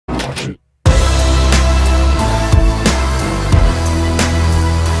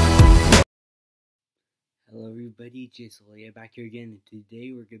everybody, Jason back here again, and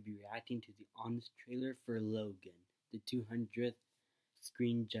today we're going to be reacting to the Honest trailer for Logan, the 200th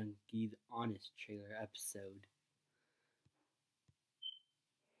Screen Junkies Honest trailer episode.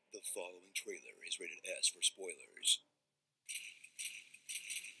 The following trailer is rated S for spoilers.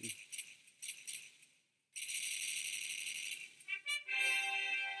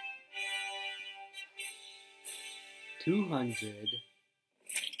 $200.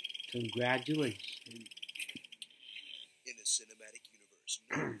 Congratulations. In a cinematic universe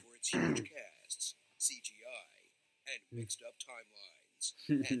known for its huge casts, CGI, and mixed up timelines,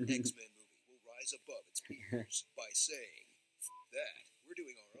 an X-Men movie will rise above its peers by saying, that, we're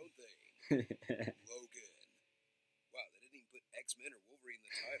doing our own thing. Logan. Wow, they didn't even put X-Men or Wolverine in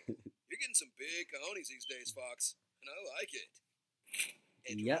the title. You're getting some big cojones these days, Fox, and I like it.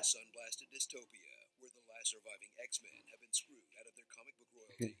 Enter a sun-blasted dystopia where the last surviving X-Men have been screwed out of their comic book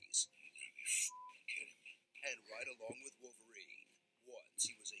royalties. And right along with Wolverine, once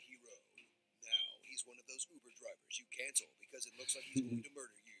he was a hero. Now he's one of those Uber drivers you cancel because it looks like he's going to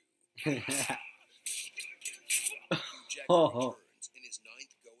murder you. Hugh Jackman returns in his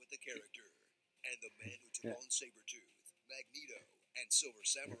 9th go at the character, and the man who took on Sabretooth, Magneto, and Silver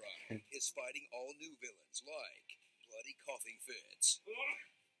Samurai is fighting all new villains like bloody coughing fits,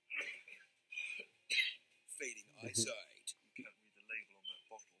 fading eyesight, you can't read the label on that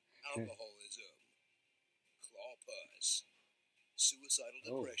bottle, alcoholism, claw pus, suicidal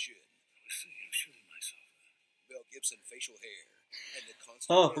depression, I'm shooting myself. Mel Gibson facial hair, and the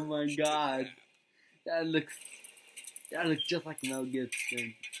constant Oh my god. That looks just like Mel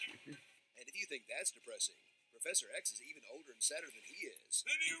Gibson. And if you think that's depressing, Professor X is even older and sadder than he is.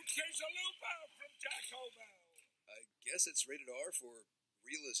 The new Quesalupa from Taco Bell. I guess it's rated R for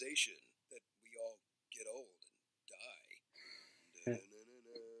realization that we all get old and die. Oh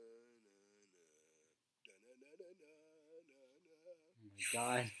my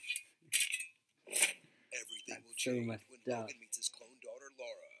god. Everything will so change much when doubt. Logan meets his clone daughter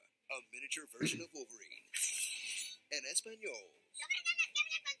Laura, a miniature version of Wolverine. En Espanol.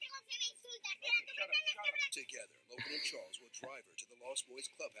 Together, Logan and Charles will drive her to the Lost Boys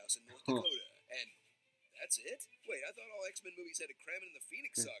Clubhouse in North Dakota. And that's it? Wait, I thought all X-Men movies had to cram it in the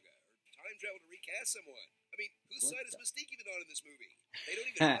Phoenix Saga, or time travel to recast someone. I mean, whose side is Mystique even on in this movie? They don't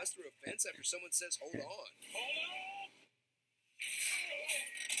even bust through a fence after someone says, hold on. Hold on!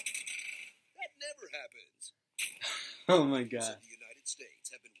 That never happens. Oh my god. The United States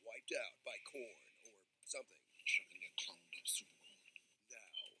have been wiped out by corn or something. Now,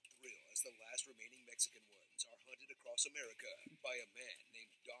 thrill as the last remaining Mexican ones are hunted across America by a man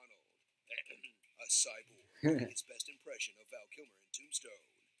named Donald, a cyborg, making his best impression of Val Kilmer in Tombstone.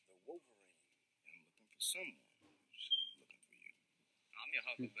 The Wolverine. I'm looking for someone who's looking for you. I'm your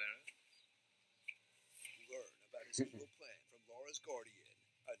huckleberry. Learn about his evil plan from Laura's guardian,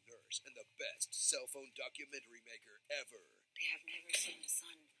 a nurse and the best cell phone documentary maker ever. They have never seen the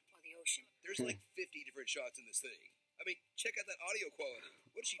sun or the ocean. There's like 50 different shots in this thing. I mean, check out that audio quality.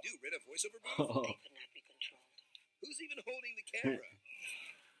 What does she do, rent a voiceover booth? They could not be controlled. Who's even holding the camera?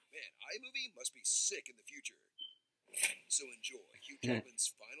 Man, iMovie must be sick in the future. So enjoy Hugh Jackman's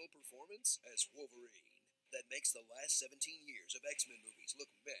final performance as Wolverine that makes the last 17 years of X-Men movies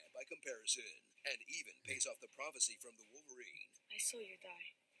look meh by comparison, and even pays off the prophecy from the Wolverine. I saw you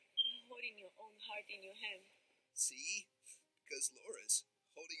die. You're holding your own heart in your hand. See? Because Laura's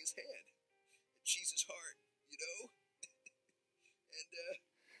holding his hand. And she's his heart, you know? And,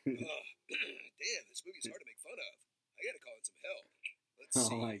 damn, this movie's hard to make fun of. I gotta call in some help. Let's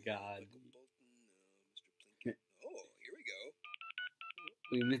see. Oh my god. Mr. Plinkett. Oh, here we go.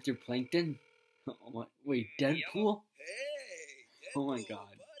 Wait, Mr. Plankton? Oh my, wait, Deadpool? Hey, Deadpool, Oh my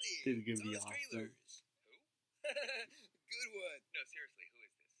god. buddy. This is gonna It's on be his awesome. trailers. Who? Good one. No, seriously, who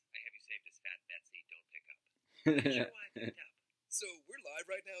is this? I have you saved as Fat Betsy. Don't pick up. Not sure why I picked up. So, we're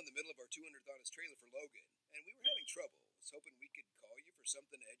live right now in the middle of our 200th Honest trailer for Logan, and we were having trouble. I was hoping we could call you for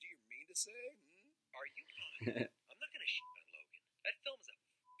something edgy or mean to say. Are you lying? I'm not gonna shit on Logan. That film is a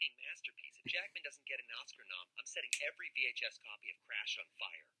fucking masterpiece. If Jackman doesn't get an Oscar nom, I'm setting every VHS copy of Crash on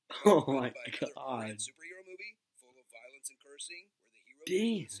fire. Oh my By another god. superhero movie full of violence and cursing, where the hero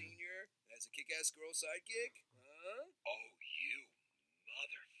Damn. is a senior and has a kick-ass girl sidekick? Huh? Oh, you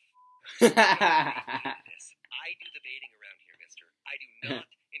mother. I do the baiting around here, mister. I do not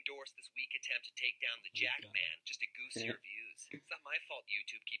endorse this weak attempt to take down the Jackman just to goose your views. It's not my fault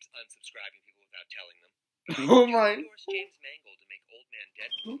YouTube keeps unsubscribing people without telling them. Oh my. I endorse James Mangold to make Old Man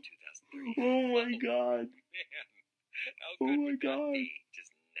Deadpool in 2003. Oh my god. Man, how Oh good my would that god. be? Just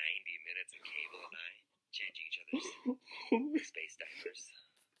 90 minutes of Cable and I changing each other's space diapers.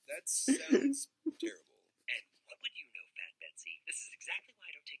 That sounds terrible. And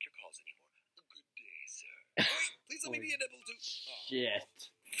please let me be in Deadpool 2. Shit.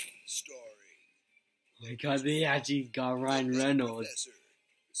 Starring Oh my god, they actually got Ryan Reynolds. Professor,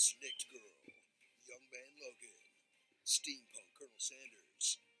 Snicked Girl, Young Man Logan, Steampunk Colonel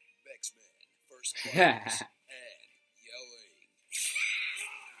Sanders, X-Men, First Class, and Yelling.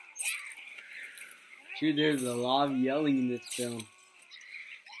 Sure, there's a lot of yelling in this film.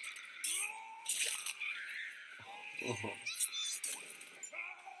 Oh.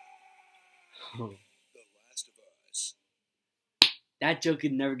 Oh. The Last of Us. That joke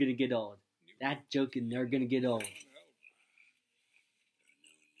is never gonna get old. That joke is never gonna get old.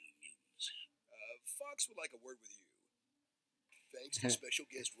 Fox would like a word with you. Thanks to special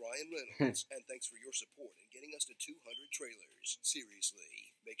guest Ryan Reynolds, and thanks for your support in getting us to 200 trailers.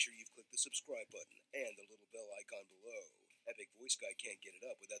 Seriously, make sure you've clicked the subscribe button and the little bell icon below. Epic Voice Guy can't get it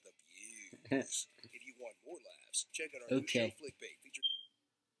up without the views. If you want more laughs, check out our new show Flickbait featuring...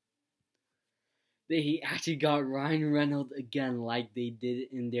 They actually got Ryan Reynolds again like they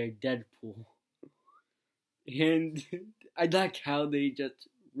did in their Deadpool. And I like how they just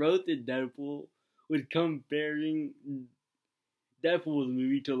wrote the Deadpool with comparing Deadpool's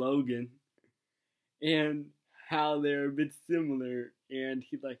movie to Logan. And how they're a bit similar. And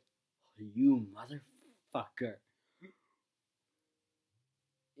he's like, oh, you motherfucker.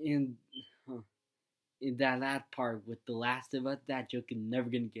 And in that part with The Last of Us, that joke is never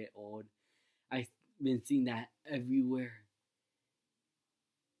gonna get old. I've been seeing that everywhere.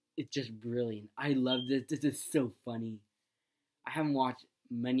 It's just brilliant. I love this. This is so funny. I haven't watched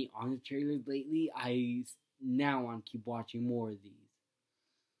many Honest trailers lately. I now want to keep watching more of these.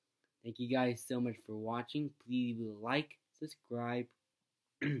 Thank you guys so much for watching. Please leave a like, subscribe,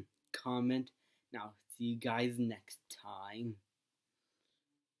 comment. Now, see you guys next time.